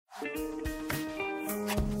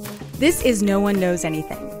This is No One Knows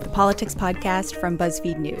Anything, the politics podcast from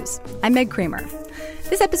BuzzFeed News. I'm Meg Kramer.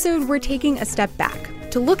 This episode, we're taking a step back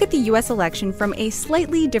to look at the U.S. election from a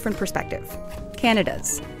slightly different perspective,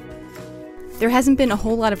 Canada's. There hasn't been a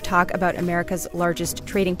whole lot of talk about America's largest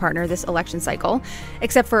trading partner this election cycle,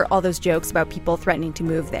 except for all those jokes about people threatening to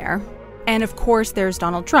move there. And of course, there's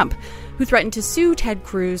Donald Trump, who threatened to sue Ted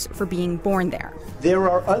Cruz for being born there. There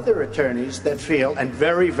are other attorneys that feel, and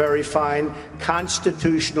very, very fine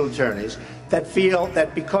constitutional attorneys, that feel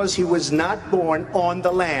that because he was not born on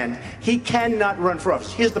the land, he cannot run for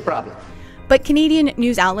office. Here's the problem. But Canadian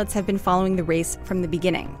news outlets have been following the race from the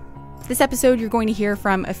beginning. This episode, you're going to hear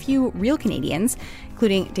from a few real Canadians,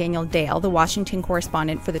 including Daniel Dale, the Washington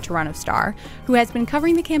correspondent for the Toronto Star, who has been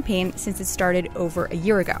covering the campaign since it started over a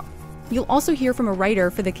year ago. You'll also hear from a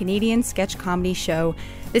writer for the Canadian sketch comedy show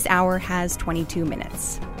This Hour Has 22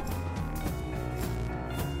 Minutes.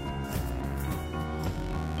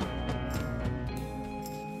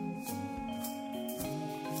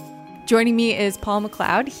 Joining me is Paul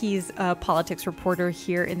McLeod. He's a politics reporter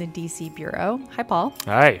here in the DC Bureau. Hi, Paul.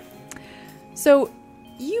 Hi. So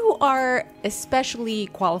you are especially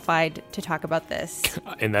qualified to talk about this.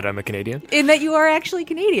 In that I'm a Canadian? In that you are actually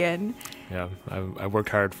Canadian. Yeah, I worked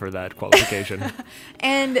hard for that qualification.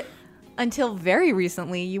 And until very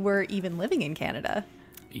recently, you were even living in Canada.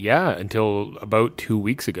 Yeah, until about 2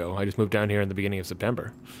 weeks ago. I just moved down here in the beginning of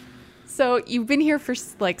September. So you've been here for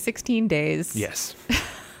like 16 days. Yes.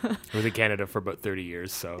 I was in Canada for about 30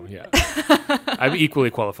 years, so yeah. I'm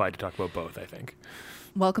equally qualified to talk about both, I think.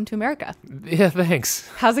 Welcome to America. Yeah, thanks.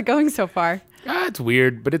 How's it going so far? It's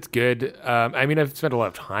weird, but it's good. I mean, I've spent a lot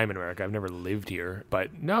of time in America. I've never lived here.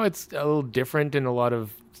 But no, it's a little different in a lot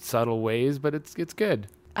of subtle ways, but it's good.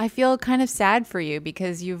 I feel kind of sad for you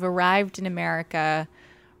because you've arrived in America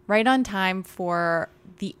right on time for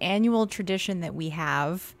the annual tradition that we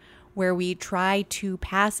have where we try to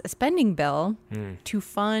pass a spending bill to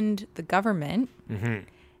fund the government. Mm-hmm.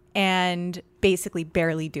 And basically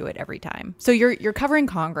barely do it every time. So you're covering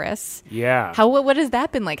Congress. Yeah. What has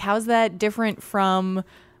that been like? How's that different from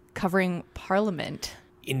covering Parliament?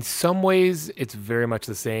 In some ways, it's very much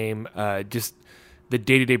the same. Just the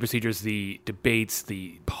day-to-day procedures, the debates,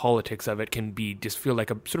 the politics of it can just feel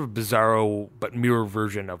like a sort of bizarro but mirror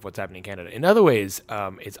version of what's happening in Canada. In other ways,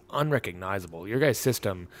 it's unrecognizable. Your guys'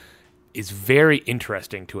 system is very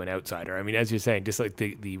interesting to an outsider. I mean, as you're saying, just like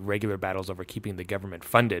the regular battles over keeping the government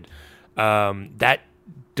funded, that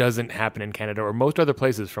doesn't happen in Canada or most other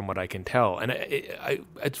places from what I can tell. And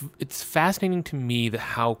it's fascinating to me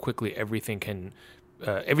how quickly everything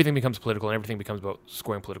becomes political and everything becomes about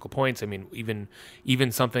scoring political points. I mean,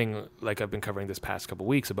 even something like I've been covering this past couple of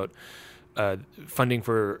weeks about funding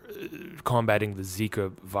for combating the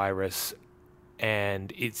Zika virus,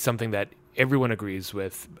 and it's something that everyone agrees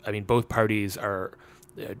with. I mean, both parties are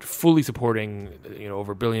fully supporting,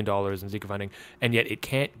 over $1 billion in Zika funding, and yet it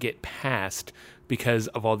can't get passed because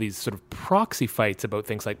of all these sort of proxy fights about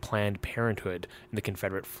things like Planned Parenthood and the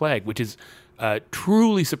Confederate flag, which is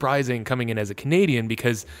truly surprising coming in as a Canadian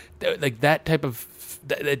because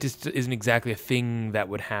that just isn't exactly a thing that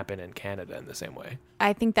would happen in Canada in the same way.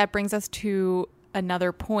 I think that brings us to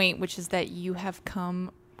another point, which is that you have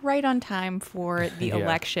come right on time for the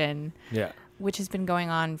election, which has been going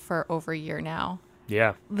on for over a year now.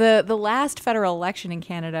 Yeah. The last federal election in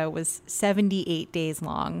Canada was 78 days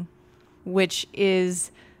long, which is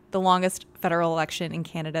the longest federal election in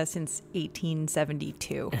Canada since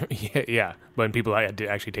 1872. Yeah. When people had to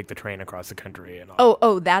actually take the train across the country and all.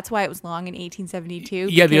 Oh, that's why it was long in 1872?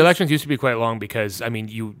 Yeah, the elections used to be quite long because, I mean,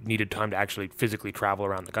 you needed time to actually physically travel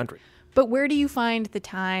around the country. But where do you find the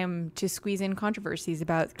time to squeeze in controversies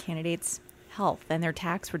about candidates' health and their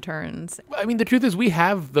tax returns? I mean, the truth is we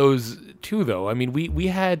have those too, though. I mean, we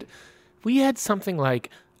had something like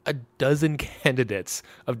a dozen candidates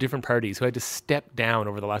of different parties who had to step down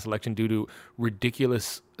over the last election due to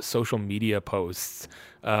ridiculous social media posts.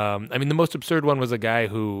 I mean, the most absurd one was a guy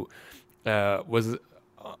who was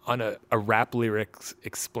on a rap lyrics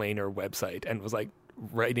explainer website and was like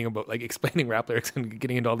writing about explaining rap lyrics and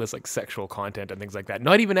getting into all this sexual content and things like that.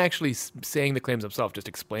 Not even actually saying the claims himself, just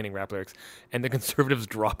explaining rap lyrics. And the Conservatives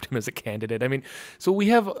dropped him as a candidate. I mean, so we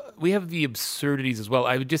have the absurdities as well.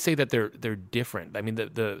 I would just say that they're different. I mean,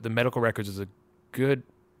 the medical records is a good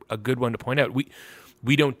one to point out.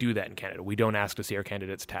 We don't do that in Canada. We don't ask to see our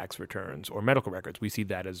candidates' tax returns or medical records. We see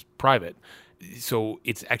that as private. So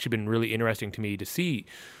it's actually been really interesting to me to see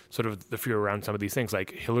sort of the fear around some of these things,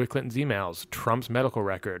 like Hillary Clinton's emails, Trump's medical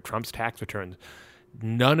record, Trump's tax returns.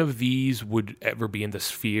 None of these would ever be in the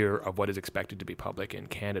sphere of what is expected to be public in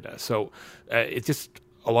Canada. So it's just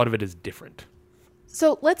a lot of it is different.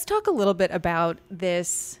 So let's talk a little bit about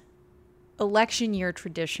this election year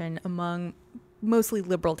tradition among mostly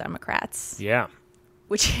liberal Democrats. Yeah.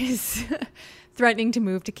 Which is threatening to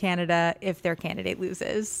move to Canada if their candidate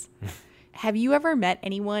loses. Have you ever met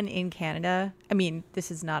anyone in Canada? I mean, this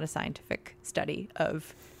is not a scientific study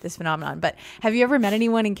of this phenomenon, but have you ever met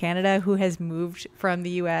anyone in Canada who has moved from the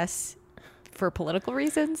U.S. for political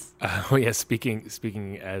reasons? Oh yeah,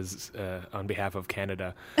 speaking as on behalf of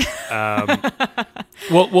Canada.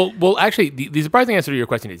 Well. Actually, the surprising answer to your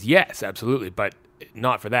question is yes, absolutely, but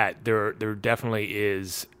not for that. There definitely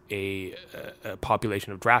is a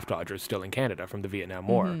population of draft dodgers still in Canada from the Vietnam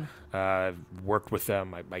War. Mm-hmm. Worked with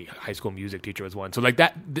them. My high school music teacher was one. So like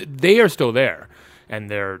that, they are still there, and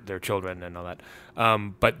their children and all that.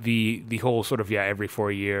 But the whole sort of every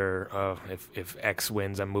 4 year, if X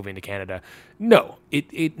wins, I'm moving to Canada. No,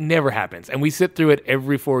 it never happens, and we sit through it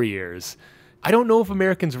every 4 years. I don't know if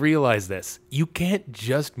Americans realize this. You can't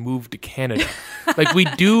just move to Canada. Like, we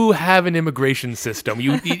do have an immigration system.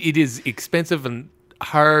 It is expensive and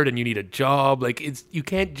hard, and you need a job. Like, you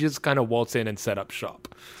can't just kind of waltz in and set up shop.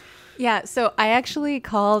 Yeah, so I actually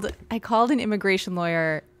called an immigration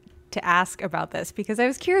lawyer to ask about this because I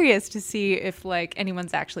was curious to see if like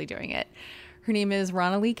anyone's actually doing it. Her name is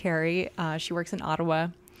Ronnalee Carey. She works in Ottawa,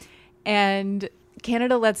 and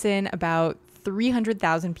Canada lets in about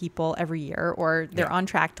 300,000 people every year, or they're on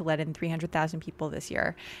track to let in 300,000 people this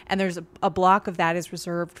year. And there's a block of that is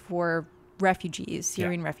reserved for refugees,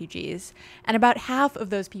 Syrian refugees. And about half of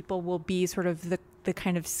those people will be sort of the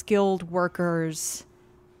kind of skilled workers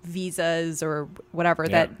visas or whatever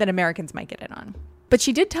that Americans might get in on. But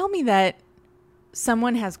she did tell me that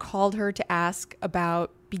someone has called her to ask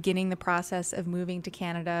about beginning the process of moving to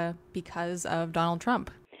Canada because of Donald Trump.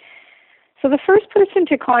 So the first person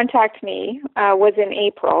to contact me was in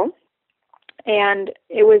April, and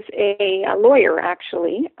it was a lawyer,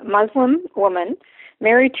 actually, a Muslim woman,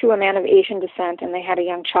 married to a man of Asian descent, and they had a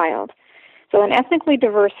young child. So an ethnically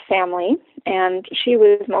diverse family, and she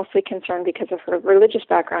was mostly concerned because of her religious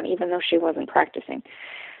background, even though she wasn't practicing.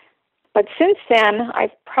 But since then,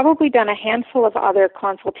 I've probably done a handful of other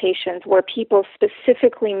consultations where people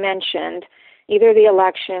specifically mentioned either the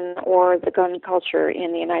election or the gun culture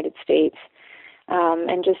in the United States,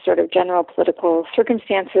 and just sort of general political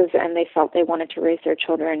circumstances, and they felt they wanted to raise their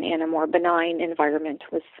children in a more benign environment,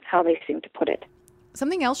 was how they seemed to put it.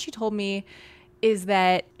 Something else she told me is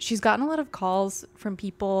that she's gotten a lot of calls from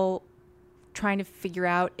people trying to figure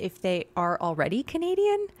out if they are already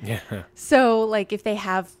Canadian. Yeah. So, like, if they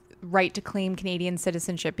have right to claim Canadian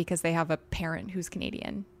citizenship because they have a parent who's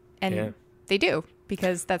Canadian. And they do,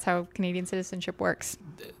 because that's how Canadian citizenship works.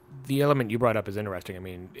 The element you brought up is interesting. I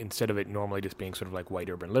mean, instead of it normally just being sort of like white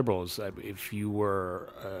urban liberals, if you were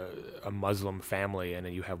a Muslim family and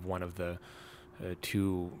then you have one of the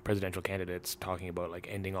two presidential candidates talking about like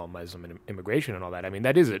ending all Muslim immigration and all that, I mean,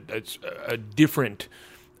 that is a different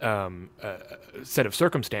set of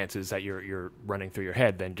circumstances that you're running through your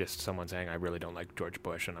head than just someone saying, I really don't like George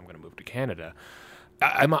Bush and I'm going to move to Canada.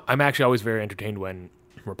 I'm actually always very entertained when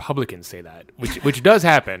Republicans say that, which does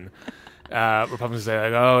happen. Republicans say,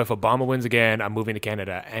 like, oh, if Obama wins again, I'm moving to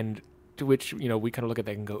Canada. And to which, we kind of look at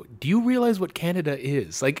that and go, do you realize what Canada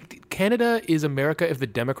is? Like, Canada is America if the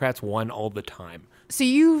Democrats won all the time. So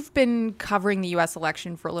you've been covering the U.S.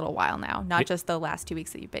 election for a little while now, not just the last 2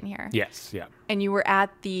 weeks that you've been here. Yes, yeah. And you were at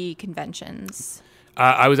the conventions.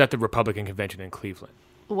 I was at the Republican convention in Cleveland.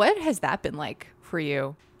 What has that been like for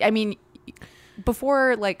you? I mean,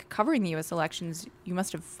 before like covering the U.S. elections, you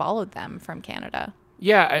must have followed them from Canada.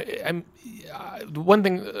 Yeah, one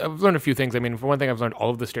thing, I've learned a few things. I mean, for one thing, I've learned all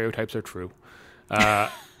of the stereotypes are true.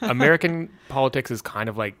 American politics is kind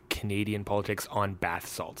of like Canadian politics on bath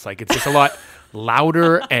salts. Like, it's just a lot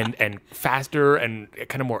louder and faster and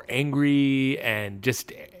kind of more angry and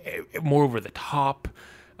just more over the top.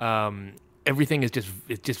 Everything is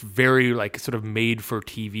just very like sort of made for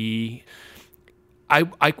TV.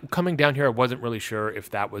 I coming down here, I wasn't really sure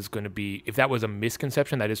if that was a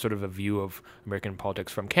misconception. That is sort of a view of American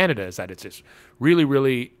politics from Canada, is that it's just really,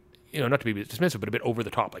 really, not to be dismissive, but a bit over the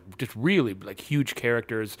top, like just really like huge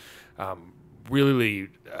characters, really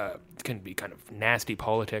can be kind of nasty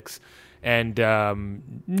politics. And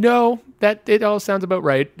no, that it all sounds about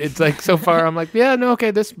right. It's like so far I'm like, yeah, no,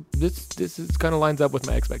 okay, this is kind of lines up with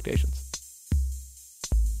my expectations.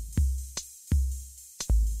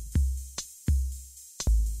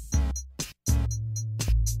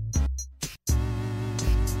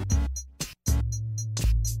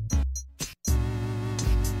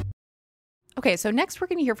 Okay, so next we're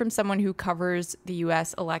going to hear from someone who covers the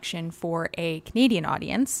U.S. election for a Canadian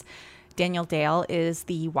audience. Daniel Dale is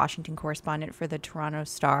the Washington correspondent for the Toronto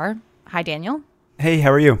Star. Hi, Daniel. Hey,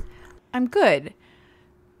 how are you? I'm good.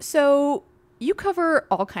 So you cover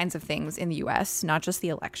all kinds of things in the U.S., not just the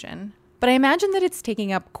election. But I imagine that it's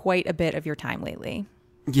taking up quite a bit of your time lately.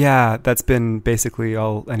 Yeah, that's been basically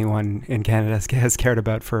all anyone in Canada has cared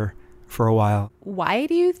about for a while. Why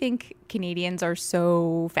do you think Canadians are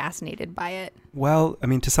so fascinated by it? Well, I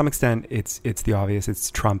mean, to some extent, it's the obvious.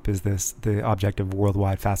 It's Trump is the object of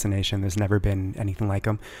worldwide fascination. There's never been anything like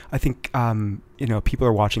him. I think, people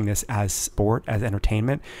are watching this as sport, as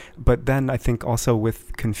entertainment. But then I think also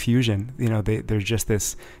with confusion, there's just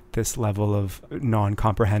this level of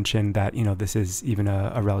non-comprehension that, this is even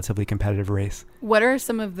a relatively competitive race. What are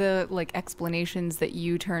some of the explanations that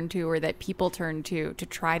you turn to or that people turn to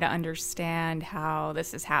try to understand how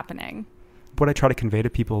this is happening? What I try to convey to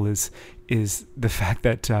people is the fact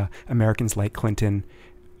that Americans like Clinton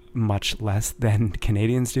much less than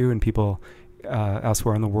Canadians do and people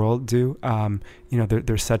elsewhere in the world do.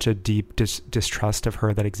 There's such a deep distrust of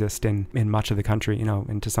her that exists in much of the country,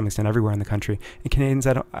 and to some extent everywhere in the country. And Canadians,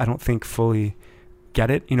 I don't think fully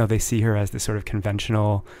get it. They see her as this sort of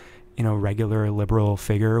conventional, regular liberal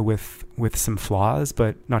figure with some flaws,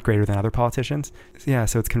 but not greater than other politicians. Yeah,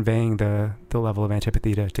 so it's conveying the level of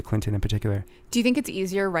antipathy to Clinton in particular. Do you think it's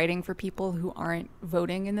easier writing for people who aren't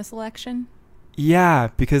voting in this election? Yeah,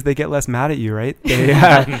 because they get less mad at you, right?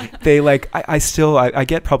 I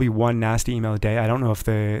get probably one nasty email a day. I don't know if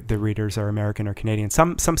the readers are American or Canadian.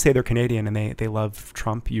 Some say they're Canadian and they love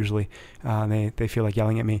Trump usually. They feel like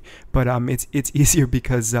yelling at me. But it's easier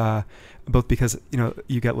because both because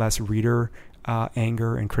you get less reader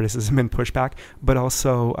anger and criticism and pushback, but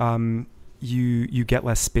also you get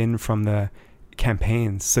less spin from the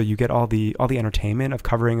campaigns, so you get all the entertainment of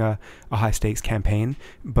covering a high stakes campaign,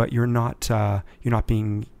 but you're not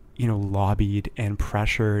being lobbied and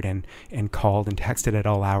pressured and called and texted at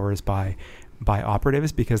all hours by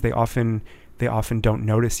operatives, because they often don't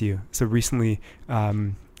notice you. So recently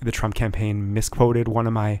the Trump campaign misquoted one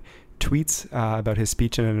of my tweets about his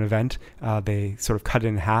speech in an event. They sort of cut it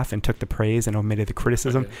in half and took the praise and omitted the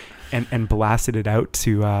criticism. Okay. and blasted it out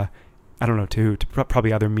to I don't know, to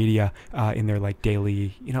probably other media in their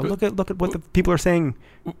daily, look at what the people are saying.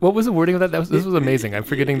 What was the wording of that? This was amazing. I'm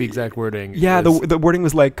forgetting the exact wording. Yeah, the wording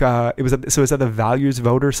was it was at the Values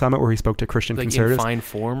Voter Summit where he spoke to Christian conservatives. In fine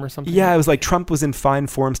form or something? Yeah, it was like Trump was in fine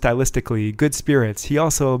form stylistically, good spirits. He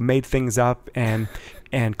also made things up and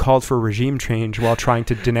called for regime change while trying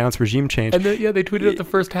to denounce regime change. And they tweeted out the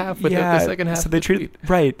first half, but the second half. So they treated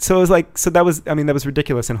right. So it was that was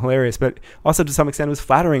ridiculous and hilarious, but also to some extent it was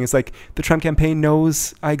flattering. It's like the Trump campaign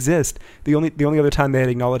knows I exist. The only other time they had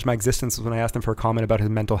acknowledged my existence was when I asked them for a comment about his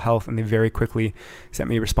mental health, and they very quickly sent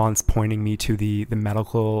me a response pointing me to the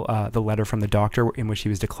medical the letter from the doctor in which he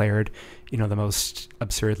was declared, the most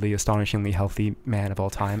absurdly, astonishingly healthy man of all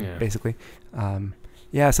time, basically.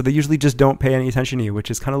 Yeah, so they usually just don't pay any attention to you,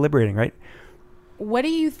 which is kind of liberating, right? What do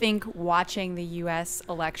you think watching the U.S.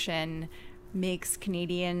 election makes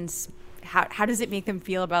Canadians, how does it make them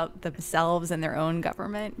feel about themselves and their own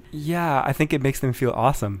government? Yeah, I think it makes them feel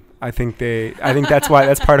awesome. I think that's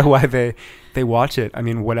part of why they watch it. I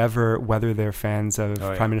mean, whether they're fans of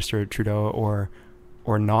Prime Minister Trudeau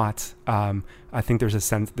or not, I think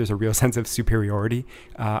there's a real sense of superiority.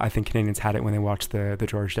 I think Canadians had it when they watched the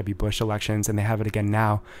George W. Bush elections, and they have it again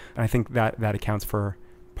now. And I think that accounts for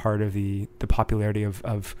part of the popularity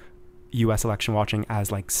of U.S. election watching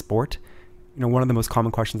as sport. One of the most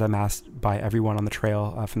common questions I'm asked by everyone on the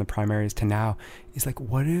trail from the primaries to now is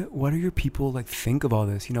what do your people think of all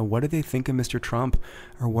this? What do they think of Mr. Trump,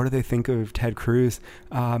 or what do they think of Ted Cruz?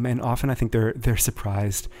 And often I think they're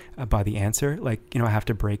surprised by the answer. I have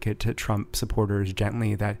to break it to Trump supporters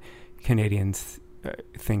gently that Canadians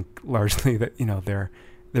think largely that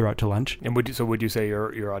they're out to lunch. And would you say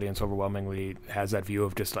your audience overwhelmingly has that view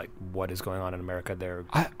of just what is going on in America there?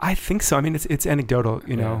 I think so. I mean, it's anecdotal,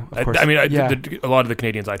 of course. A lot of the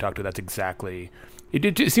Canadians I talk to, that's exactly.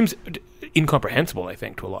 It seems incomprehensible, I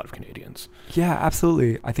think, to a lot of Canadians. Yeah,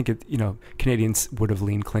 absolutely. I think Canadians would have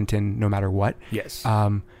leaned Clinton no matter what. Yes.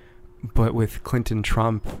 But with Clinton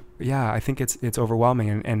Trump, I think it's overwhelming,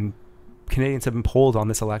 and Canadians have been polled on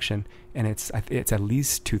this election, and it's at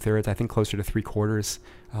least 2/3, I think closer to 3/4,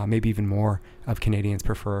 maybe even more of Canadians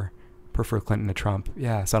prefer Clinton to Trump.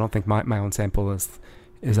 Yeah, so I don't think my own sample is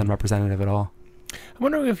unrepresentative at all. I'm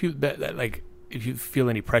wondering if if you feel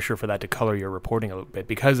any pressure for that to color your reporting a little bit,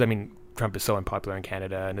 because Trump is so unpopular in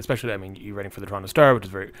Canada, and especially you're writing for the Toronto Star, which is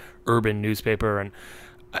a very urban newspaper, and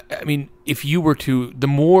if you were to, the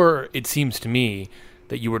more it seems to me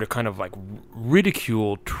that you were to kind of like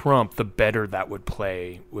ridicule Trump, the better that would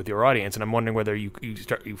play with your audience. And I'm wondering whether you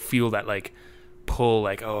feel that like pull,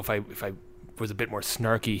 like, oh, if I was a bit more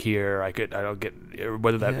snarky here, I'll get,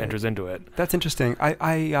 whether that enters into it. That's interesting.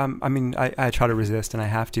 I try to resist, and I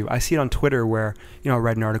have to. I see it on Twitter where, I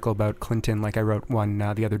read an article about Clinton, like I wrote one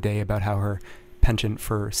the other day about how her penchant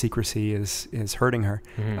for secrecy is hurting her.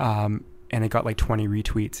 Mm-hmm. And it got like 20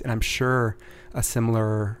 retweets. And I'm sure a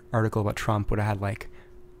similar article about Trump would have had like,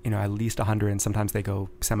 at least 100, and sometimes they go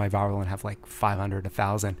semi-viral and have like 500,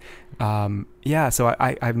 1,000. So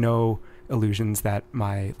I have no illusions that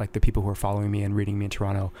the people who are following me and reading me in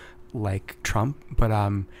Toronto like Trump, but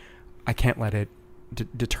I can't let it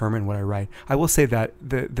determine what I write. I will say that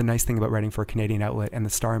the nice thing about writing for a Canadian outlet, and the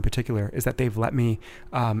Star in particular, is that they've let me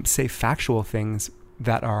say factual things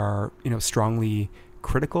that are strongly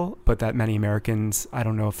critical, but that many Americans, I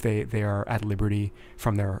don't know if they are at liberty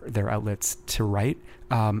from their outlets to write.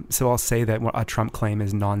 So I'll say that a Trump claim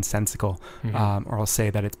is nonsensical, or I'll say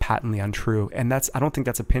that it's patently untrue. And I don't think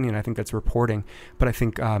that's opinion. I think that's reporting. But I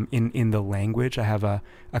think in the language, I have a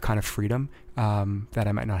kind of freedom that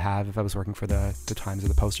I might not have if I was working for the Times or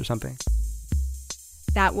the Post or something.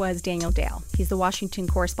 That was Daniel Dale. He's the Washington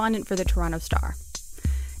correspondent for the Toronto Star.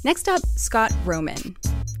 Next up, Scott Roman.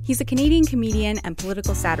 He's a Canadian comedian and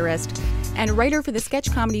political satirist and a writer for the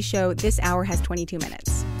sketch comedy show This Hour Has 22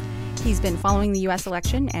 Minutes. He's been following the U.S.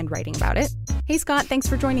 election and writing about it. Hey, Scott, thanks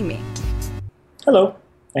for joining me. Hello.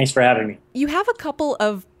 Thanks for having me. You have a couple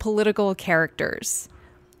of political characters.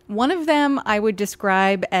 One of them I would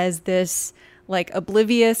describe as this,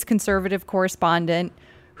 oblivious conservative correspondent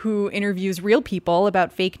who interviews real people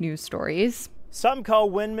about fake news stories. Some call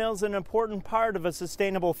windmills an important part of a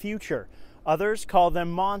sustainable future. Others call them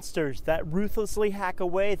monsters that ruthlessly hack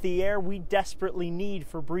away at the air we desperately need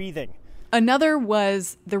for breathing. Another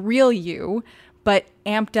was the real you, but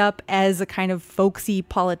amped up as a kind of folksy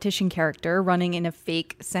politician character running in a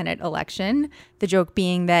fake Senate election. The joke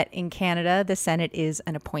being that in Canada, the Senate is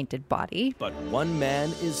an appointed body. But one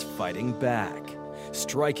man is fighting back,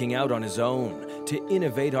 striking out on his own to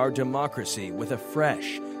innovate our democracy with a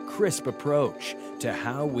fresh, crisp approach to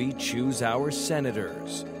how we choose our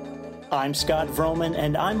senators. I'm Scott Vroman,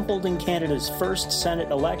 and I'm holding Canada's first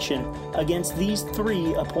Senate election against these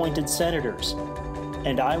 3 appointed senators.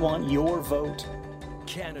 And I want your vote.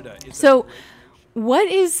 Canada is So, what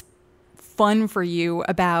is fun for you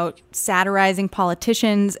about satirizing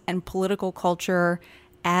politicians and political culture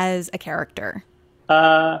as a character?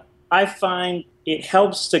 I find it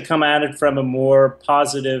helps to come at it from a more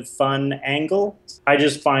positive, fun angle. I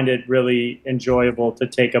just find it really enjoyable to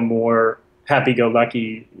take a more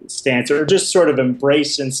happy-go-lucky stance, or just sort of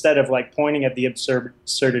embrace, instead of pointing at the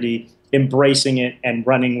absurdity, embracing it and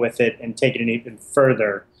running with it and taking it even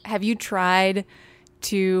further. Have you tried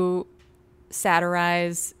to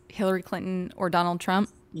satirize Hillary Clinton or Donald Trump?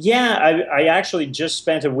 Yeah, I actually just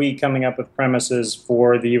spent a week coming up with premises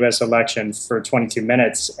for the U.S. election for 22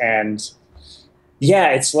 minutes, and yeah,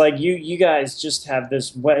 it's like you guys just have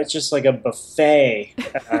this, it's just like a buffet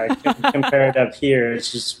compared up here.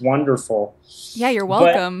 It's just wonderful. Yeah, you're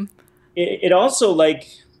welcome. But it also,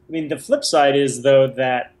 the flip side is, though,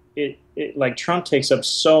 that it Trump takes up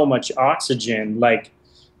so much oxygen,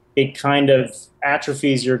 it kind of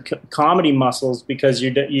atrophies your comedy muscles, because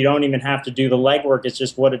you don't even have to do the legwork. It's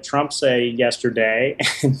just, what did Trump say yesterday,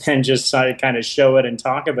 and then just kind of show it and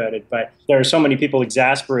talk about it. But there are so many people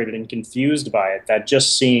exasperated and confused by it that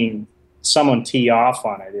just seeing someone tee off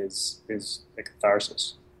on it is a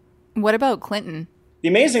catharsis. What about Clinton? The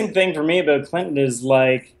amazing thing for me about Clinton is,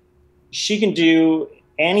 she can do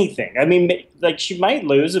anything. I mean, she might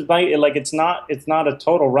lose. It might, it's not a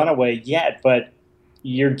total runaway yet, but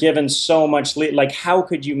you're given so much how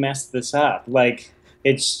could you mess this up?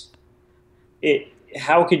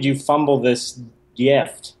 How could you fumble this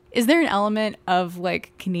gift? Is there an element of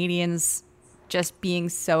Canadians just being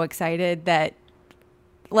so excited that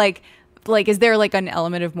is there an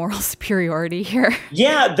element of moral superiority here?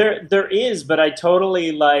 Yeah, there is, but I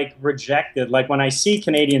totally reject it. When I see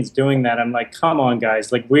Canadians doing that, I'm like, come on,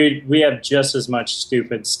 guys. We have just as much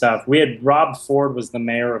stupid stuff. We had Rob Ford was the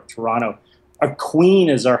mayor of Toronto. A queen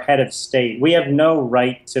is our head of state. We have no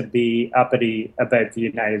right to be uppity about the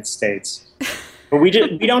United States. But we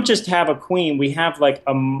don't just have a queen. We have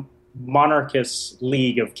a monarchist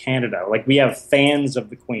league of Canada. We have fans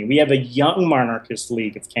of the queen. We have a young monarchist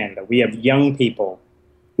league of Canada. We have young people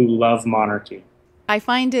who love monarchy. I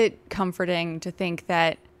find it comforting to think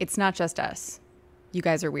that it's not just us. You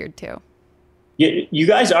guys are weird too. You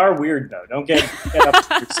guys are weird, though. Don't get up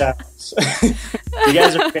to yourselves. You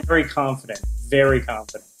guys are very confident. Very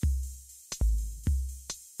confident.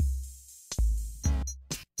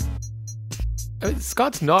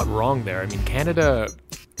 Scott's not wrong there. I mean, Canada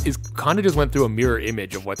is kind of just went through a mirror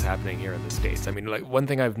image of what's happening here in the States. I mean, like, one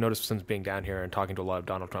thing I've noticed since being down here and talking to a lot of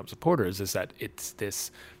Donald Trump supporters is that it's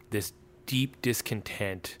this deep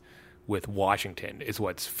discontent with Washington is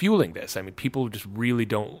what's fueling this. I mean, people just really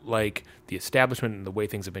don't like the establishment and the way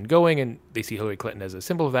things have been going, and they see Hillary Clinton as a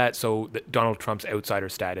symbol of that. So Donald Trump's outsider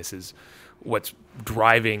status is what's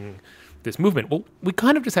driving this movement. Well, we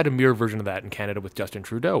kind of just had a mirror version of that in Canada with Justin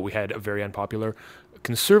Trudeau. We had a very unpopular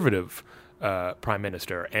conservative prime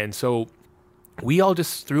minister. And so we all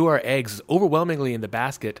just threw our eggs overwhelmingly in the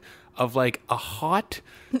basket of like a hot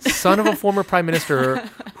son of a former prime minister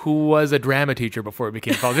who was a drama teacher before he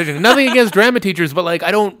became a politician. Nothing against drama teachers, but like I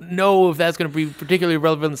don't know if that's going to be particularly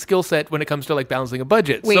relevant skill set when it comes to like balancing a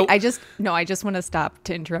budget. Wait, I just want to stop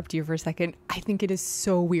to interrupt you for a second. I think it is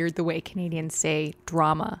so weird the way Canadians say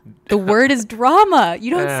drama. The word is drama.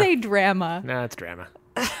 You don't say drama. Nah, it's drama.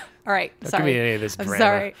 All right, Don't sorry. give me any of this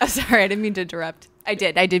drama. I'm sorry. I didn't mean to interrupt. I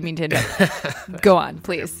did mean to interrupt. Go on,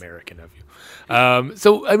 please. American of you.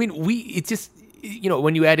 So I mean, it's just, you know,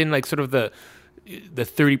 when you add in like sort of the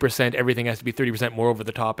 30%, everything has to be 30% more over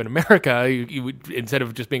the top in America. You would, instead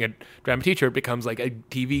of just being a drama teacher, it becomes like a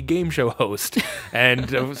TV game show host.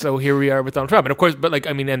 And so here we are with Donald Trump. And of course, but like,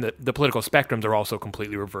 I mean, and the political spectrums are also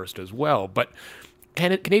completely reversed as well. But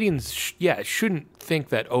Canadians, shouldn't think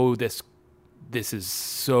that, oh, this is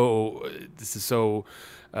so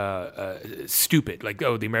stupid. Like,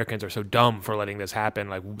 oh, the Americans are so dumb for letting this happen.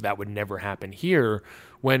 Like, that would never happen here.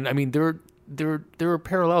 When, I mean, there are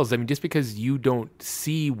parallels. I mean, just because you don't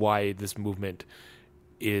see why this movement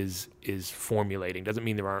is formulating doesn't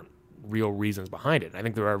mean there aren't real reasons behind it. And I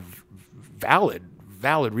think there are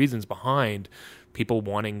valid reasons behind people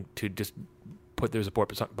wanting to just put their support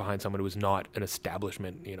behind someone who is not an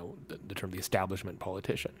establishment, you know, the term the establishment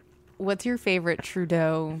politician. What's your favorite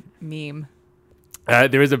Trudeau meme?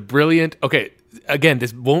 There is a brilliant, okay, again,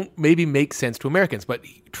 this won't maybe make sense to Americans, but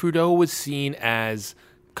Trudeau was seen as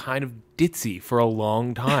kind of ditzy for a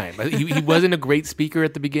long time. He wasn't a great speaker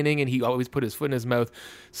at the beginning, and he always put his foot in his mouth.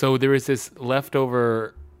 So there is this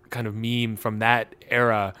leftover kind of meme from that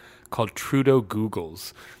era called Trudeau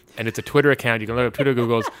Googles. And it's a Twitter account. You can look up Trudeau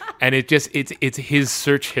Googles, and it's his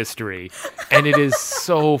search history, and it is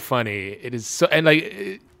so funny. It is so, and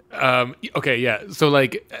like, okay, yeah. So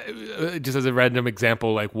like, just as a random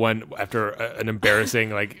example, like one after an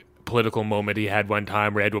embarrassing like political moment he had one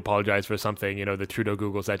time where he had to apologize for something. You know, the Trudeau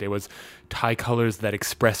Googles that day was tie colors that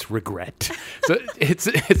express regret. So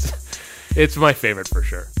it's my favorite for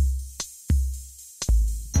sure.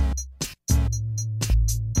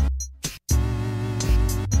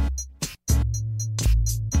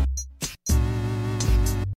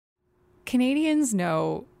 Canadians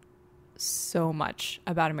know so much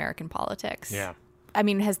about American politics. Yeah. I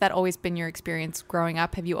mean, has that always been your experience growing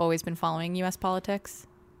up? Have you always been following U.S. politics?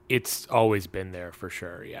 It's always been there for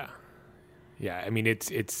sure. Yeah. Yeah. I mean,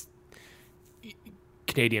 it's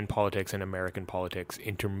Canadian politics and American politics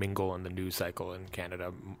intermingle in the news cycle in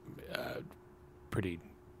Canada, pretty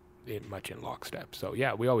much in lockstep. So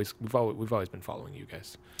yeah, we've always been following you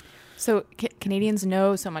guys. So Canadians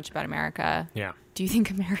know so much about America. Yeah. Do you think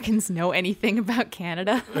Americans know anything about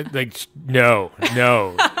Canada? Like, no,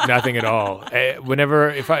 nothing at all.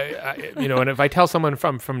 If I tell someone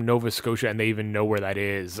from Nova Scotia and they even know where that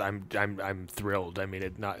is, I'm thrilled. I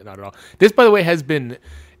mean, not at all. This, by the way, has been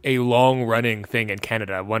a long running thing in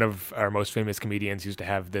Canada. One of our most famous comedians used to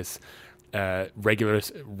have this regular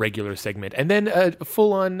segment, and then a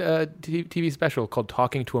full-on TV special called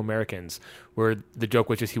Talking to Americans, where the joke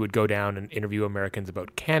was just he would go down and interview Americans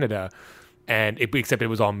about Canada, except it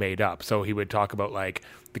was all made up. So he would talk about like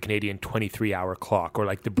the Canadian 23-hour clock, or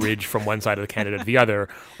like the bridge from one side of Canada to the other,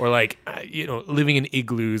 or like living in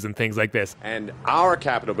igloos and things like this. And our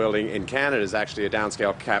Capitol building in Canada is actually a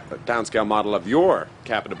downscale model of your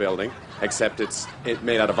Capitol building, except it's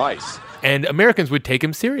made out of ice. And Americans would take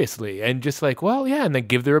him seriously and just like, well, yeah, and then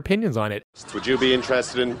give their opinions on it. Would you be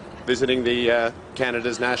interested in visiting the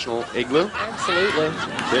Canada's National Igloo? Absolutely.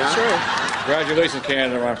 Yeah? Sure. Congratulations,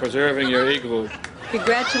 Canada, on preserving your igloo.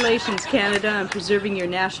 Congratulations, Canada, on preserving your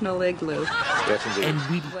national igloo. Yes, indeed. And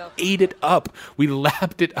we ate it up. We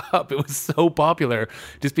lapped it up. It was so popular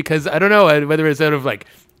just because, I don't know, whether it's out of like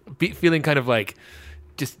feeling kind of like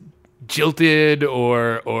just jilted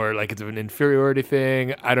or like it's an inferiority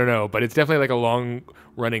thing. I don't know, but it's definitely like a long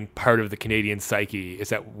running part of the Canadian psyche is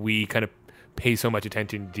that we kind of pay so much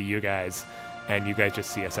attention to you guys, and you guys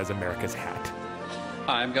just see us as America's hat.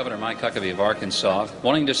 Hi, I'm Governor Mike Huckabee of Arkansas,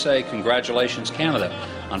 wanting to say congratulations, Canada,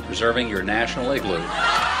 on preserving your national igloo.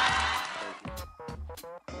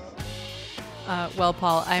 Well,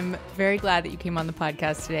 Paul, I'm very glad that you came on the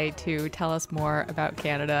podcast today to tell us more about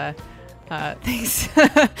Canada. Thanks.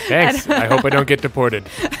 Thanks. I hope I don't get deported.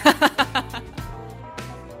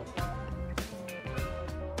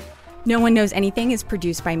 No One Knows Anything is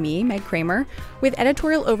produced by me, Meg Kramer, with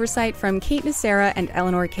editorial oversight from Kate Nacera and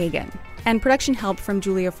Eleanor Kagan, and production help from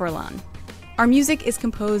Julia Forlan. Our music is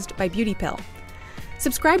composed by Beauty Pill.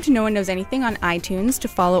 Subscribe to No One Knows Anything on iTunes to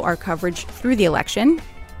follow our coverage through the election.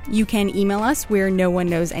 You can email us, we're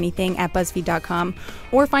nooneKnowsAnything@BuzzFeed.com,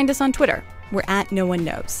 or find us on Twitter. We're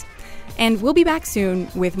 @NoOneKnows. And we'll be back soon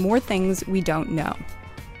with more things we don't know.